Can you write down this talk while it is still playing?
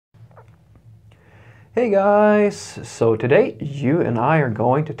Hey guys! So today you and I are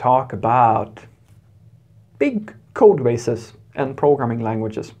going to talk about big code bases and programming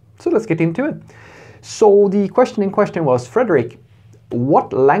languages. So let's get into it. So the question in question was, Frederick,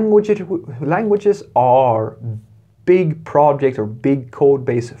 what languages are big project or big code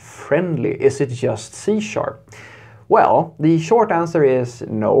base friendly? Is it just C#? Well, the short answer is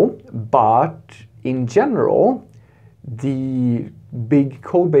no, but in general, the big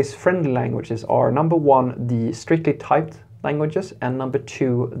code base friendly languages are number one, the strictly typed languages, and number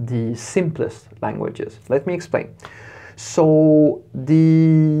two, the simplest languages. Let me explain. So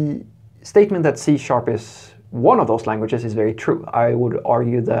the statement that C# is one of those languages is very true. I would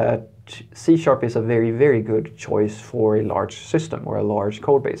argue that C# is a very, very good choice for a large system or a large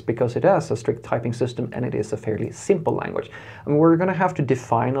code base because it has a strict typing system and it is a fairly simple language. And we're going to have to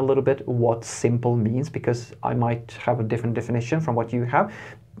define a little bit what simple means because I might have a different definition from what you have.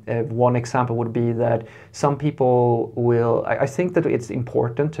 One example would be that some people will, I think that it's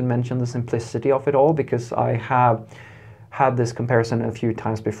important to mention the simplicity of it all because I have had this comparison a few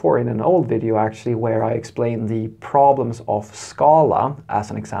times before in an old video actually where I explained the problems of Scala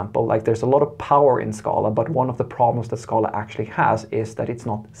as an example. Like there's a lot of power in Scala, but one of the problems that Scala actually has is that it's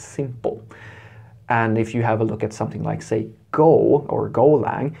not simple. And if you have a look at something like say Go or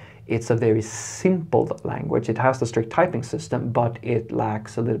Golang, it's a very simple language. It has the strict typing system, but it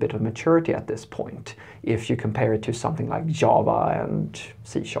lacks a little bit of maturity at this point if you compare it to something like Java and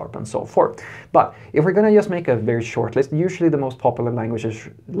C# and so forth. But if we're going to just make a very short list, usually the most popular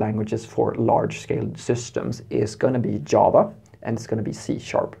languages for large-scale systems is going to be Java, and it's going to be C#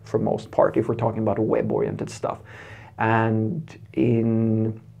 for most part if we're talking about web-oriented stuff. And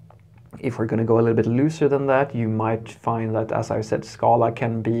if we're going to go a little bit looser than that, you might find that, as I said, Scala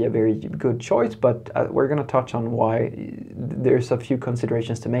can be a very good choice, but we're going to touch on why there's a few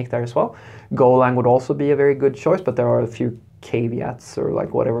considerations to make there as well. Golang would also be a very good choice, but there are a few caveats or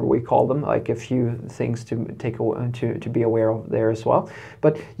like whatever we call them, like a few things to be aware of there as well.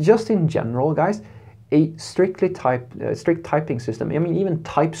 But just in general, guys, a strict typing system, I mean, even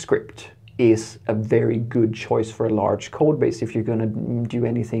TypeScript is a very good choice for a large code base if you're going to do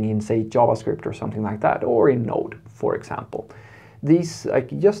anything in, say, JavaScript or something like that, or in Node, for example. These,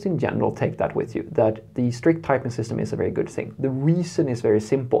 like, just in general, take that with you, that the strict typing system is a very good thing. The reason is very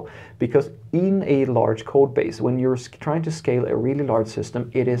simple, because in a large code base, when you're trying to scale a really large system,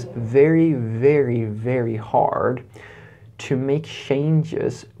 it is very, very, very hard to make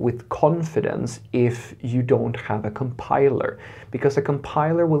changes with confidence if you don't have a compiler, because a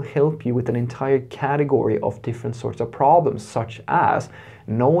compiler will help you with an entire category of different sorts of problems, such as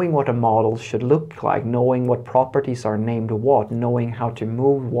knowing what a model should look like, knowing what properties are named what, knowing how to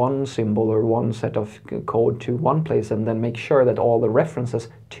move one symbol or one set of code to one place and then make sure that all the references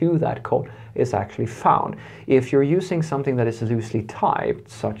to that code is actually found. If you're using something that is loosely typed,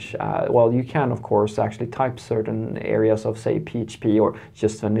 such as, well, you can of course actually type certain areas of, say, PHP or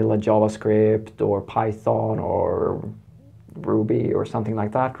just vanilla JavaScript or Python or Ruby or something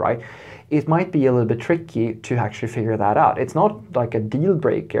like that, right? It might be a little bit tricky to actually figure that out. It's not like a deal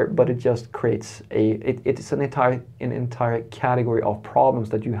breaker, but it just creates it's an entire category of problems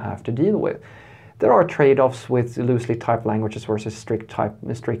that you have to deal with. There are trade-offs with loosely typed languages versus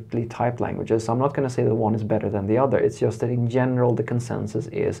strictly typed languages. I'm not going to say that one is better than the other. It's just that in general the consensus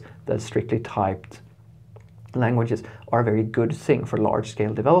is that strictly typed languages are a very good thing for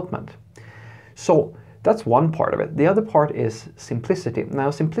large-scale development. So that's one part of it. The other part is simplicity. Now,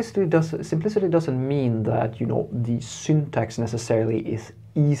 simplicity doesn't mean that, you know, the syntax necessarily is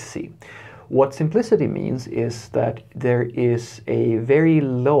easy. What simplicity means is that there is a very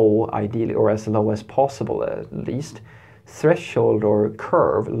low, ideally, or as low as possible at least, threshold or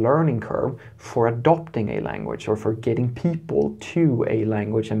learning curve for adopting a language or for getting people to a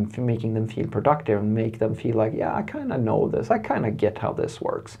language and making them feel productive and make them feel like, yeah, I kind of know this, I kind of get how this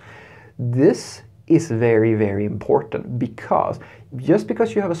works. This is very, very important, because just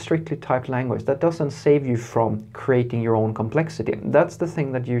because you have a strictly typed language, that doesn't save you from creating your own complexity. That's the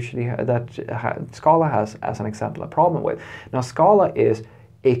thing that usually Scala has, as an example, a problem with. Now, Scala is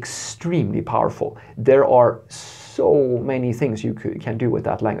extremely powerful. There are so many things you can do with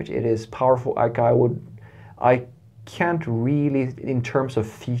that language. It is powerful. Like I can't really, in terms of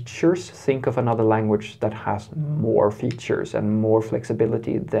features, think of another language that has more features and more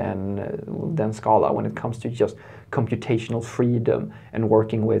flexibility than Scala when it comes to just computational freedom and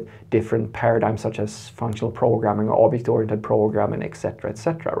working with different paradigms such as functional programming, object-oriented programming, etc.,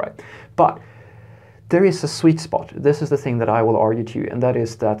 etc., right? But there is a sweet spot. This is the thing that I will argue to you, and that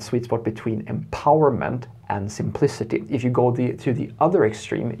is that sweet spot between empowerment and simplicity. If you go to the other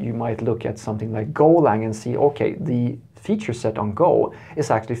extreme, you might look at something like Golang and see, okay, the feature set on Go is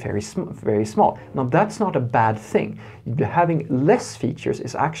actually very small. Now that's not a bad thing. Having less features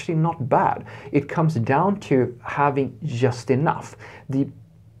is actually not bad. It comes down to having just enough. The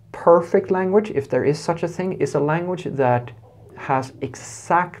perfect language, if there is such a thing, is a language that has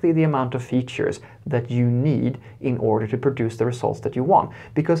exactly the amount of features that you need in order to produce the results that you want.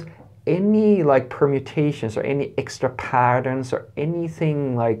 Because any like permutations or any extra patterns or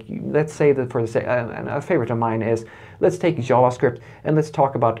anything like, let's say that for the sake, and a favorite of mine is, let's take JavaScript and let's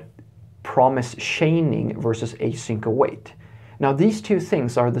talk about promise chaining versus async await. Now these two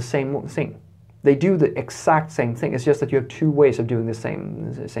things are the same thing. They do the exact same thing. It's just that you have two ways of doing the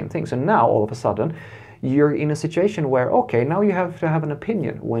same thing. So now all of a sudden you're in a situation where, okay, now you have to have an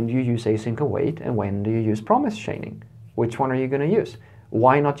opinion. When do you use async await and when do you use promise chaining? Which one are you going to use?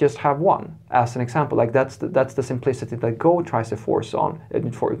 Why not just have one? As an example, like that's the simplicity that Go tries to force on,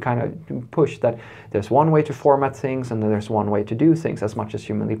 for kind of push that there's one way to format things and then there's one way to do things as much as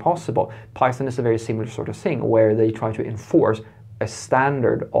humanly possible. Python is a very similar sort of thing where they try to enforce a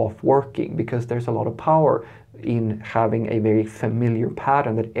standard of working because there's a lot of power in having a very familiar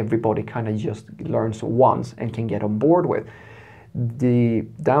pattern that everybody kind of just learns once and can get on board with. The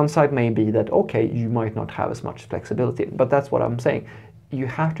downside may be that, okay, you might not have as much flexibility, but that's what I'm saying. You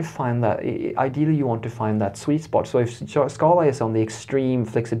have to find that, ideally you want to find that sweet spot. So if Scala is on the extreme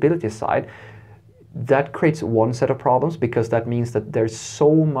flexibility side, that creates one set of problems because that means that there's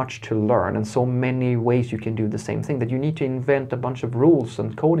so much to learn and so many ways you can do the same thing that you need to invent a bunch of rules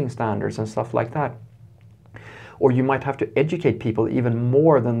and coding standards and stuff like that. Or you might have to educate people even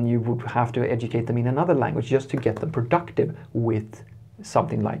more than you would have to educate them in another language just to get them productive with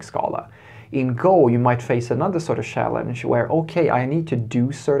something like Scala. In Go, you might face another sort of challenge where, okay, I need to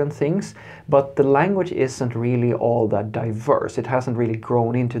do certain things, but the language isn't really all that diverse. It hasn't really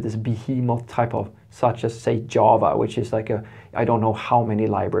grown into this behemoth type of, such as, say, Java, which is like I don't know how many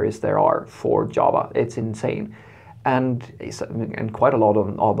libraries there are for Java. It's insane. And quite a lot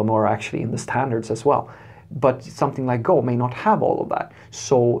of them are actually in the standards as well. But something like Go may not have all of that.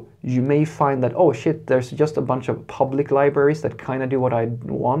 So you may find that, oh shit, there's just a bunch of public libraries that kind of do what I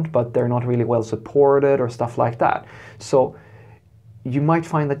want, but they're not really well supported or stuff like that. So you might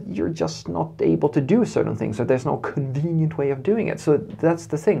find that you're just not able to do certain things, or there's no convenient way of doing it. So that's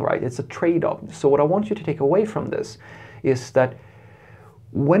the thing, right? It's a trade-off. So what I want you to take away from this is that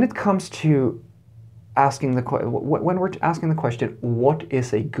when it comes to when we're asking the question, what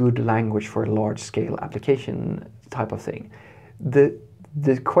is a good language for a large-scale application type of thing,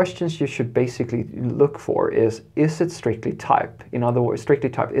 the questions you should basically look for is it strictly typed? In other words, strictly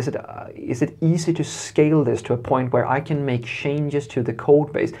typed. Is it easy to scale this to a point where I can make changes to the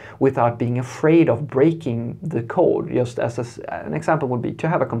code base without being afraid of breaking the code? Just as an example would be to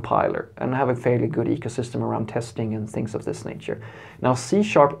have a compiler and have a fairly good ecosystem around testing and things of this nature. Now, C#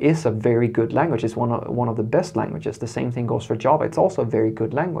 is a very good language. It's one of the best languages. The same thing goes for Java. It's also a very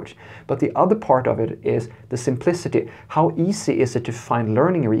good language. But the other part of it is the simplicity. How easy is it to find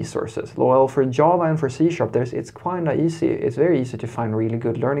learning resources? Well, for Java and for C#, it's kind of easy. It's very easy to find really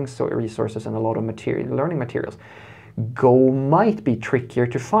good learning resources and a lot of learning materials. Go might be trickier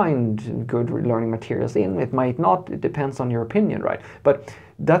to find good learning materials in. It might not. It depends on your opinion, right? But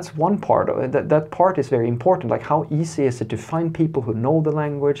that's one part of it. That part is very important. Like, how easy is it to find people who know the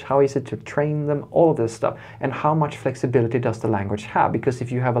language? How is it to train them? All of this stuff. And how much flexibility does the language have? Because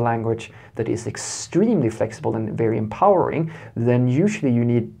if you have a language that is extremely flexible and very empowering, then usually you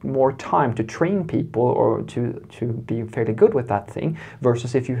need more time to train people or to be fairly good with that thing,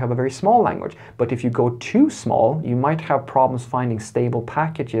 versus if you have a very small language. But if you go too small, you might have problems finding stable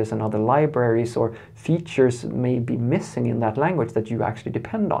packages and other libraries, or features may be missing in that language that you actually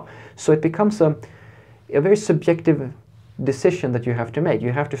depend on. So it becomes a very subjective decision that you have to make.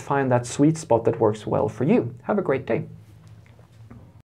 You have to find that sweet spot that works well for you. Have a great day.